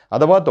ചെയ്യണം?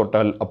 അഥവാ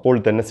തൊട്ടാൽ അപ്പോൾ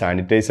തന്നെ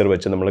സാനിറ്റൈസർ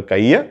വെച്ച് നമ്മൾ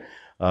കൈ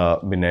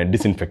പിന്നെ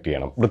ഡിസിൻഫെക്റ്റ്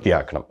ചെയ്യണം,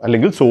 വൃത്തിയാക്കണം,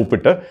 അല്ലെങ്കിൽ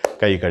സോപ്പിട്ട്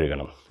കൈ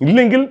കഴുകണം.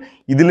 ഇല്ലെങ്കിൽ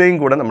ഇതിലെയും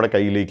കൂടെ നമ്മുടെ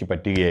കയ്യിലേക്ക്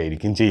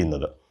പറ്റുകയായിരിക്കും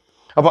ചെയ്യുന്നത്.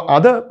 അപ്പോൾ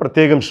അത്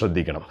പ്രത്യേകം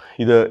ശ്രദ്ധിക്കണം.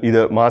 ഇത്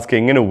മാസ്ക്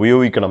എങ്ങനെ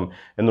ഉപയോഗിക്കണം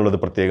എന്നുള്ളത്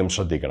പ്രത്യേകം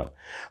ശ്രദ്ധിക്കണം.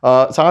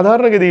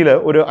 സാധാരണഗതിയിൽ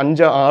ഒരു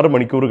 5-6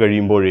 മണിക്കൂർ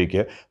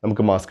കഴിയുമ്പോഴേക്ക്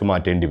നമുക്ക് മാസ്ക്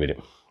മാറ്റേണ്ടി വരും.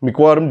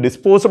 മിക്കവാറും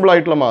ഡിസ്പോസിബിൾ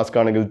ആയിട്ടുള്ള മാസ്ക്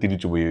ആണെങ്കിൽ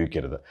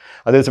തിരിച്ചുപയോഗിക്കരുത്.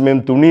 അതേസമയം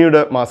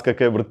തുണിയുടെ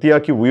മാസ്കൊക്കെ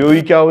വൃത്തിയാക്കി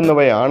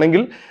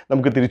ഉപയോഗിക്കാവുന്നവയാണെങ്കിൽ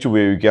നമുക്ക്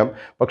തിരിച്ചുപയോഗിക്കാം.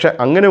 പക്ഷേ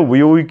അങ്ങനെ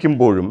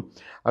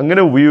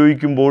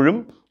ഉപയോഗിക്കുമ്പോഴും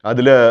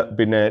അതിൽ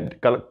പിന്നെ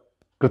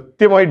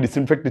കൃത്യമായി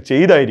ഡിസിൻഫെക്റ്റ്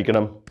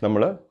ചെയ്തായിരിക്കണം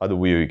നമ്മൾ അത്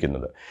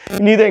ഉപയോഗിക്കുന്നത്.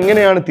 ഇനി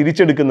ഇതെങ്ങനെയാണ്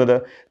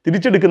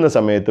തിരിച്ചെടുക്കുന്ന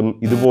സമയത്തും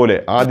ഇതുപോലെ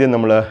ആദ്യം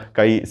നമ്മൾ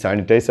കൈ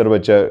സാനിറ്റൈസർ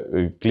വെച്ച്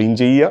ക്ലീൻ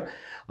ചെയ്യുക.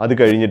 അത്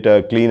കഴിഞ്ഞിട്ട്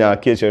ക്ലീൻ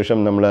ആക്കിയ ശേഷം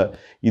നമ്മൾ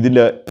ഇതിൽ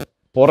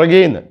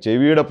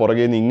ചെവിയുടെ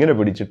പുറകേന്ന് ഇങ്ങനെ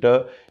പിടിച്ചിട്ട്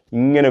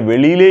ഇങ്ങനെ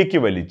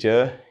വെളിയിലേക്ക് വലിച്ച്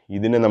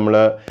ഇതിനെ നമ്മൾ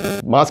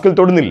മാസ്കിൽ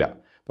തൊടുന്നില്ല,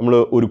 നമ്മൾ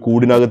ഒരു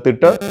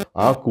കൂടിനകത്തിട്ട്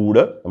ആ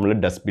കൂട് നമ്മൾ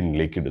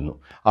ഡസ്റ്റ്ബിന്നിലേക്ക് ഇടുന്നു.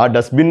 ആ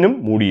ഡസ്റ്റ്ബിന്നും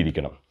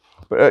മൂടിയിരിക്കണം.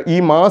 ഈ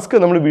മാസ്ക്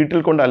നമ്മൾ വീട്ടിൽ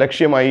കൊണ്ട്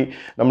അലക്ഷ്യമായി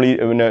നമ്മൾ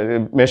പിന്നെ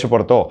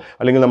മേശപ്പുറത്തോ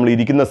അല്ലെങ്കിൽ നമ്മൾ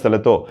ഇരിക്കുന്ന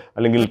സ്ഥലത്തോ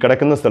അല്ലെങ്കിൽ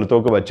കിടക്കുന്ന സ്ഥലത്തോ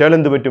ഒക്കെ വെച്ചാൽ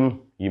എന്ത് പറ്റും?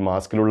 ഈ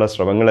മാസ്കിലുള്ള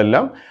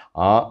സ്രവങ്ങളെല്ലാം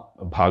ആ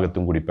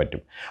ഭാഗത്തും കൂടി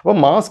പറ്റും. അപ്പോൾ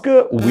മാസ്ക്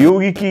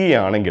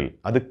ഉപയോഗിക്കുകയാണെങ്കിൽ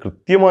അത്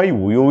കൃത്യമായി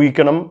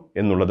ഉപയോഗിക്കണം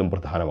എന്നുള്ളതും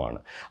പ്രധാനമാണ്.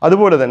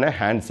 അതുപോലെ തന്നെ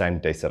ഹാൻഡ്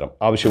സാനിറ്റൈസറും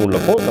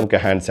ആവശ്യമുള്ളപ്പോൾ നമുക്ക്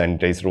ഹാൻഡ്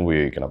സാനിറ്റൈസറും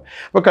ഉപയോഗിക്കണം.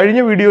 അപ്പോൾ കഴിഞ്ഞ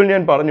വീഡിയോയിൽ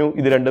ഞാൻ പറഞ്ഞു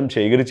ഇത് രണ്ടും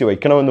ശേഖരിച്ച്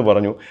വയ്ക്കണമെന്ന്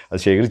പറഞ്ഞു. അത്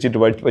ശേഖരിച്ചിട്ട്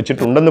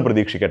വെച്ചിട്ടുണ്ടെന്ന്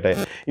പ്രതീക്ഷിക്കട്ടെ.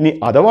 ഇനി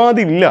അഥവാ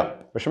അതില്ല,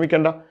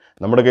 വിഷമിക്കേണ്ട.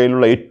 നമ്മുടെ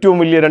കയ്യിലുള്ള ഏറ്റവും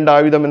വലിയ 2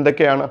 ആയുധം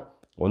എന്തൊക്കെയാണ്?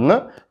 ഒന്ന്,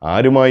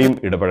 ആരുമായും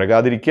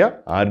ഇടപഴകാതിരിക്കുക,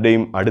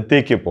 ആരുടെയും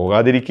അടുത്തേക്ക്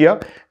പോകാതിരിക്കുക.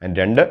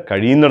 2,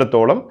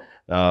 കഴിയുന്നിടത്തോളം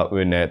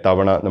പിന്നെ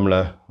തവണ നമ്മൾ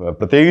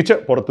പ്രത്യേകിച്ച്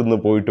പുറത്തുനിന്ന്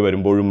പോയിട്ട്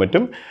വരുമ്പോഴും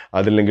മറ്റും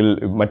അതില്ലെങ്കിൽ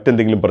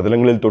മറ്റെന്തെങ്കിലും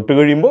പ്രതലങ്ങളിൽ തൊട്ട്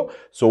കഴിയുമ്പോൾ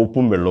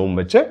സോപ്പും വെള്ളവും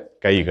വെച്ച്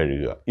കൈ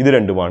കഴുകുക. ഇത്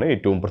രണ്ടുമാണ്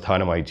ഏറ്റവും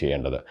പ്രധാനമായി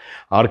ചെയ്യേണ്ടത്.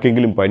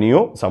 ആർക്കെങ്കിലും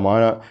പനിയോ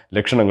സമാന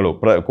ലക്ഷണങ്ങളോ,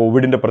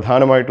 കോവിഡിൻ്റെ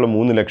പ്രധാനമായിട്ടുള്ള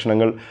 3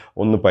 ലക്ഷണങ്ങൾ: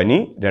 1 പനി,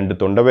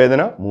 2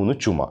 തൊണ്ടവേദന, 3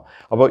 ചുമ.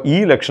 അപ്പോൾ ഈ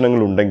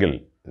ലക്ഷണങ്ങളുണ്ടെങ്കിൽ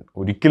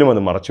ഒരിക്കലും അത്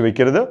മറച്ചു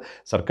വയ്ക്കരുത്.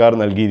 സർക്കാർ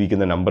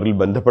നൽകിയിരിക്കുന്ന നമ്പറിൽ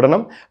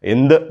ബന്ധപ്പെടണം.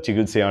 എന്ത്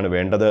ചികിത്സയാണ്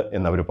വേണ്ടത്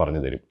എന്നവർ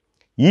പറഞ്ഞു തരും.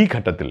 ഈ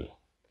ഘട്ടത്തിൽ,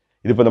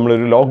 ഇതിപ്പോൾ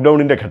നമ്മളൊരു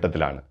ലോക്ക്ഡൗണിൻ്റെ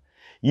ഘട്ടത്തിലാണ്,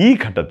 ഈ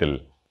ഘട്ടത്തിൽ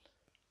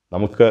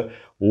നമുക്ക്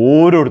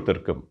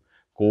ഓരോരുത്തർക്കും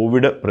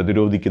കോവിഡ്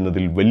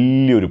പ്രതിരോധിക്കുന്നതിൽ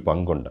വലിയൊരു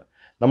പങ്കുണ്ട്.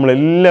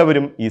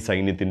 നമ്മളെല്ലാവരും ഈ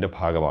സൈന്യത്തിൻ്റെ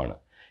ഭാഗമാണ്.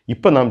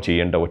 ഇപ്പം നാം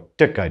ചെയ്യേണ്ട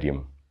ഒറ്റ കാര്യം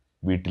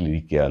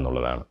വീട്ടിലിരിക്കുക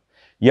എന്നുള്ളതാണ്.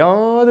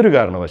 യാതൊരു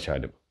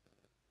കാരണവശാലും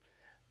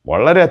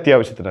വളരെ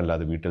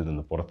അത്യാവശ്യത്തിനല്ലാതെ വീട്ടിൽ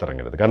നിന്ന്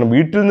പുറത്തിറങ്ങരുത്. കാരണം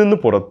വീട്ടിൽ നിന്ന്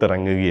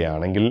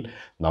പുറത്തിറങ്ങുകയാണെങ്കിൽ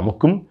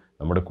നമുക്കും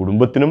നമ്മുടെ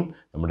കുടുംബത്തിനും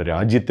നമ്മുടെ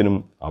രാജ്യത്തിനും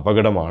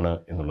അപകടമാണ്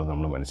എന്നുള്ളത്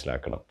നമ്മൾ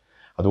മനസ്സിലാക്കണം.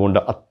 അതുകൊണ്ട്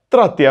അത്ര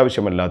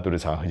അത്യാവശ്യമല്ലാത്തൊരു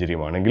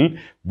സാഹചര്യമാണെങ്കിൽ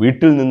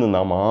വീട്ടിൽ നിന്ന്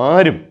നാം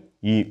ആരും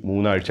ഈ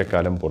 3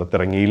 ആഴ്ചക്കാലം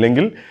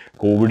പുറത്തിറങ്ങിയില്ലെങ്കിൽ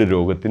കോവിഡ്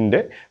രോഗത്തിൻ്റെ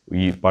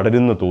ഈ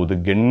പടരുന്ന തോത്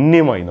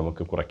ഗണ്യമായി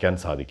നമുക്ക് കുറയ്ക്കാൻ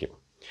സാധിക്കും.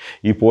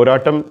 ഈ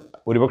പോരാട്ടം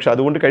ഒരുപക്ഷെ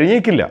അതുകൊണ്ട്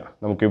കഴിഞ്ഞേക്കില്ല.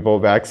 നമുക്കിപ്പോൾ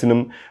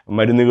വാക്സിനും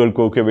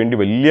മരുന്നുകൾക്കും ഒക്കെ വേണ്ടി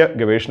വലിയ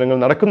ഗവേഷണങ്ങൾ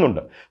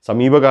നടക്കുന്നുണ്ട്.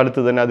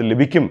 സമീപകാലത്ത് തന്നെ അത്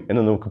ലഭിക്കും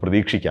എന്ന് നമുക്ക്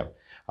പ്രതീക്ഷിക്കാം.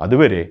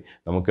 അതുവരെ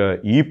നമുക്ക്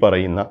ഈ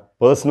പറയുന്ന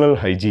പേഴ്സണൽ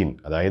ഹൈജീൻ,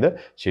 അതായത്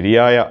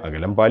ശരിയായ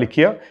അകലം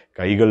പാലിക്കുക,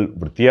 കൈകൾ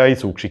വൃത്തിയായി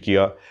സൂക്ഷിക്കുക,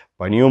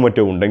 പനിയോ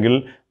മറ്റോ ഉണ്ടെങ്കിൽ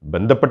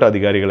ബന്ധപ്പെട്ട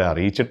അധികാരികളെ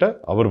അറിയിച്ചിട്ട്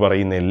അവർ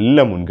പറയുന്ന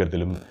എല്ലാ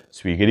മുൻകരുതലും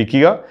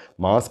സ്വീകരിക്കുക.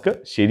 മാസ്ക്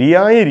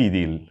ശരിയായ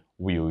രീതിയിൽ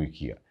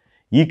ഉപയോഗിക്കുക.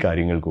 ഈ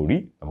കാര്യങ്ങൾ കൂടി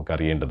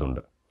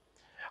നമുക്കറിയേണ്ടതുണ്ട്.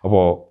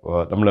 അപ്പോൾ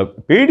നമ്മൾ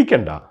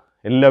പേടിക്കണ്ട,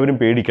 എല്ലാവരും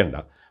പേടിക്കണ്ട.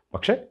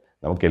 പക്ഷേ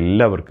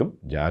നമുക്കെല്ലാവർക്കും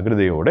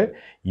ജാഗ്രതയോടെ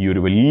ഈ ഒരു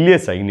വലിയ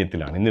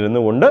സൈന്യത്തിൽ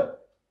അണിനിരന്നുകൊണ്ട്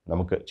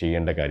നമുക്ക്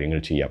ചെയ്യേണ്ട കാര്യങ്ങൾ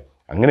ചെയ്യാം.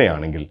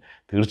 അങ്ങനെയാണെങ്കിൽ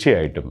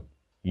തീർച്ചയായിട്ടും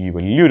ഈ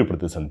വലിയൊരു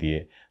പ്രതിസന്ധിയെ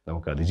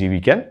നമുക്ക്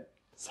അതിജീവിക്കാൻ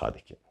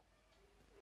സാധിക്കും.